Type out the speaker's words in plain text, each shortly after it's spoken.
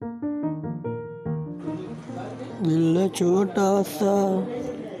दिल है छोटा सा,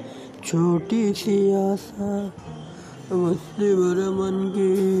 छोटी सी आशा, मस्ती भरे मन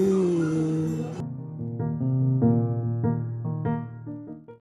की।